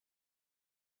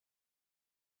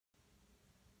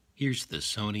Here's the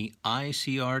Sony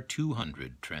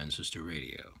ICR-200 transistor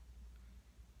radio.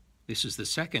 This is the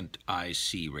second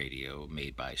IC radio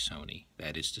made by Sony,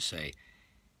 that is to say,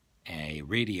 a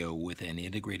radio with an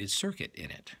integrated circuit in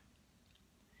it.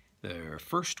 Their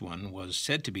first one was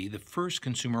said to be the first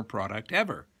consumer product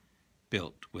ever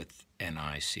built with an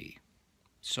IC.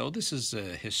 So this is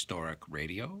a historic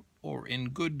radio, or in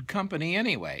good company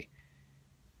anyway.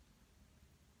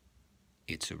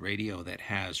 It's a radio that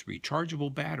has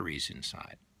rechargeable batteries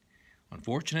inside.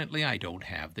 Unfortunately, I don't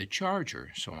have the charger,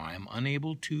 so I am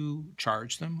unable to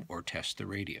charge them or test the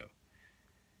radio.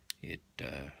 It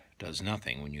does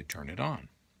nothing when you turn it on.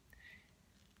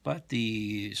 But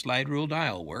the slide rule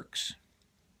dial works,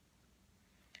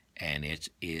 and it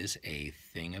is a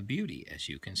thing of beauty, as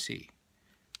you can see,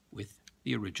 with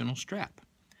the original strap.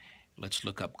 Let's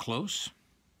look up close,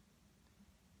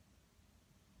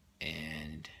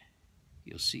 and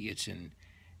you'll see it's in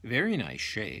very nice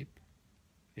shape.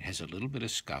 It has a little bit of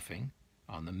scuffing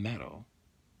on the metal.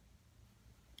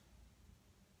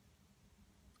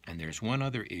 And there's one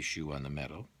other issue on the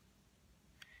metal.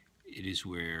 It is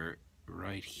where,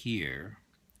 right here,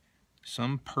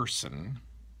 some person,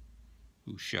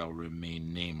 who shall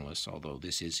remain nameless, although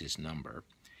this is his number,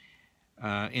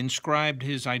 inscribed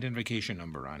his identification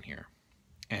number on here,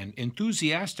 and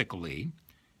enthusiastically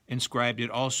inscribed it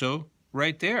also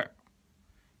right there,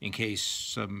 in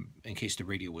case the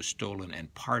radio was stolen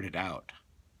and parted out.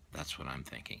 That's what I'm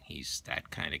thinking. He's that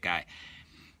kind of guy.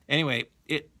 Anyway,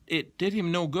 it did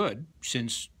him no good,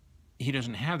 since he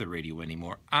doesn't have the radio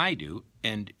anymore. I do,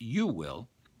 and you will.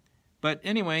 But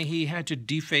anyway, he had to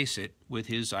deface it with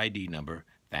his ID number.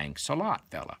 Thanks a lot,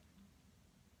 fella.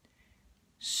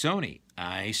 Sony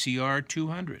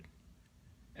ICR-200.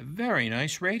 A very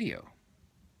nice radio.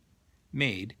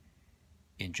 Made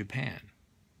in Japan.